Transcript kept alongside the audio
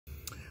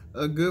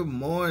Good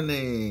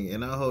morning,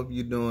 and I hope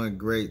you're doing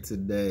great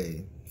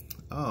today.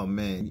 Oh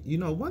man,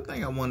 one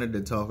thing I wanted to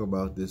talk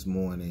about this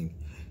morning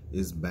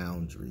is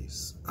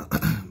boundaries.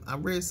 I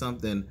read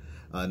something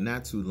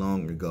not too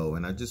long ago,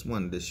 and I just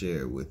wanted to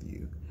share it with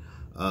you.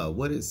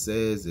 What it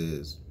says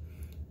is,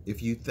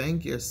 if you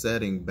think you're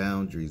setting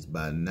boundaries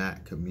by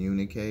not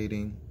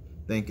communicating,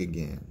 think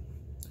again.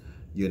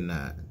 You're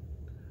not.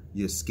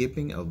 You're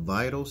skipping a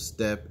vital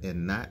step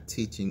and not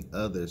teaching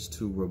others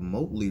to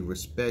remotely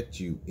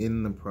respect you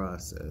in the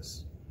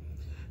process.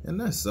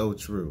 And that's so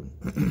true.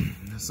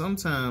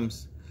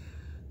 Sometimes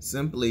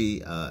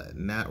simply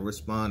not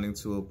responding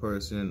to a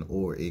person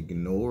or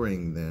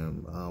ignoring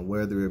them,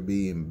 whether it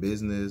be in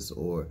business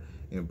or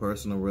in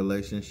personal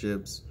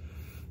relationships,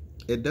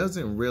 it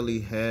doesn't really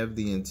have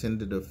the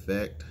intended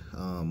effect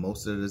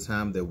most of the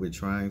time that we're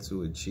trying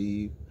to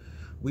achieve.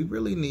 We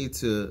really need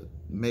to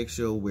make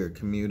sure we're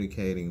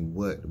communicating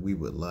what we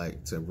would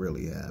like to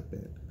really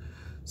happen.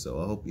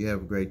 So I hope you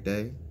have a great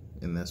day,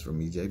 and that's from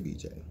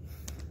EJBJ.